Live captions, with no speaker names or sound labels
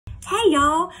Hey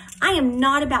y'all, I am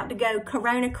not about to go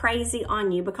corona crazy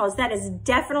on you because that is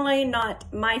definitely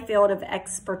not my field of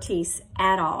expertise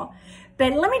at all.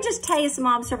 But let me just tell you some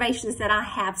observations that I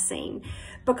have seen,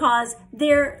 because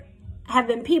there have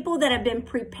been people that have been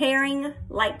preparing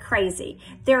like crazy.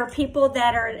 There are people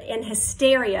that are in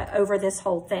hysteria over this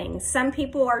whole thing. Some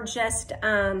people are just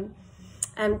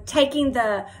taking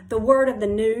the word of the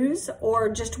news or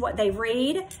just what they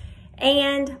read.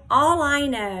 And all I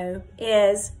know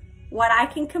is what I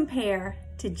can compare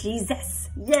to Jesus.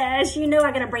 Yes, you know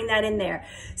I gotta bring that in there.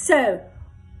 So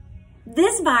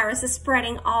this virus is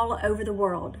spreading all over the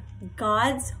world.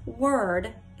 God's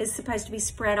word is supposed to be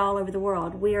spread all over the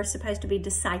world. We are supposed to be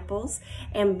disciples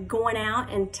and going out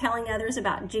and telling others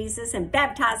about Jesus and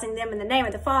baptizing them in the name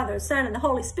of the Father, the Son, and the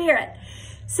Holy Spirit.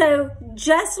 So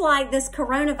just like this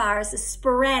coronavirus is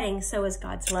spreading, so is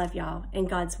God's love, y'all, and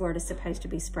God's word is supposed to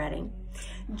be spreading.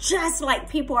 Just like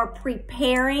people are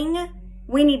preparing,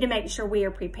 we need to make sure we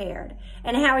are prepared.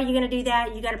 And how are you going to do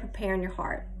that? You got to prepare in your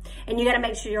heart. And you got to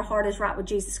make sure your heart is right with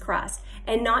Jesus Christ,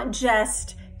 and not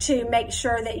just to make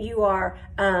sure that you are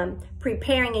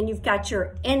preparing and you've got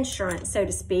your insurance, so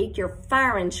to speak, your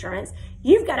fire insurance.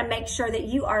 You've got to make sure that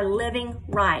you are living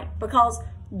right, because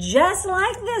just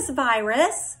like this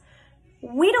virus,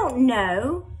 we don't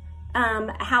know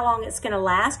how long it's going to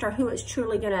last or who it's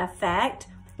truly going to affect.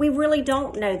 We really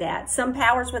don't know that. Some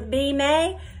powers with B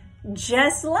may,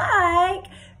 just like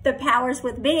the powers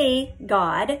with B,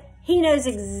 God, he knows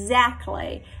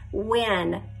exactly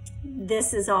when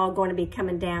this is all going to be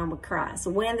coming down with Christ,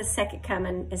 when the second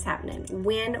coming is happening,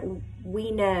 when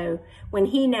he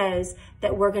knows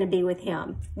that we're going to be with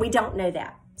him. We don't know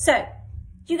that. So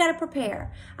you got to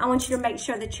prepare. I want you to make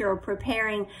sure that you're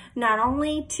preparing not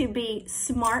only to be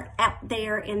smart out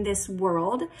there in this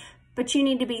world, but you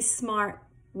need to be smart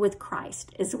with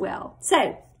Christ as well.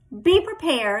 So be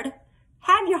prepared,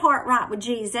 have your heart right with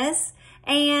Jesus,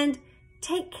 and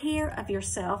take care of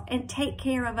yourself and take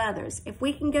care of others. If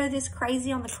we can go this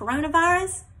crazy on the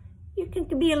coronavirus, you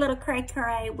can be a little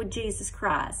cray-cray with Jesus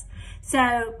Christ.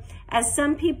 So as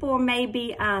some people may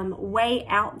be way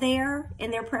out there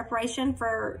in their preparation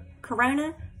for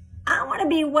corona, I want to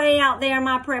be way out there in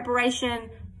my preparation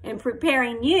and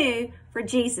preparing you for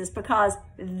Jesus, because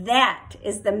that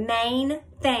is the main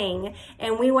thing.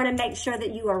 And we want to make sure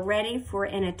that you are ready for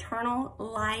an eternal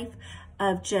life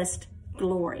of just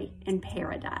glory and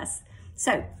paradise.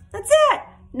 So that's it.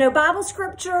 No Bible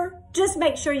scripture, just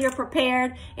make sure you're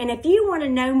prepared. And if you want to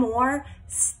know more,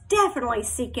 definitely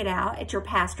seek it out at your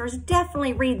pastor's.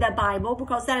 Definitely read the Bible,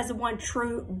 because that is the one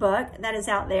true book that is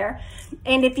out there.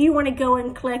 And if you want to go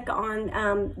and click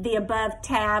on the above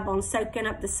tab on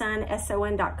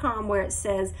soakingupthesun.com, where it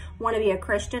says want to be a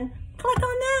Christian, click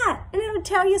on that and it'll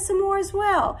tell you some more as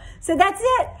well. So that's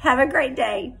it. Have a great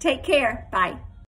day. Take care. Bye.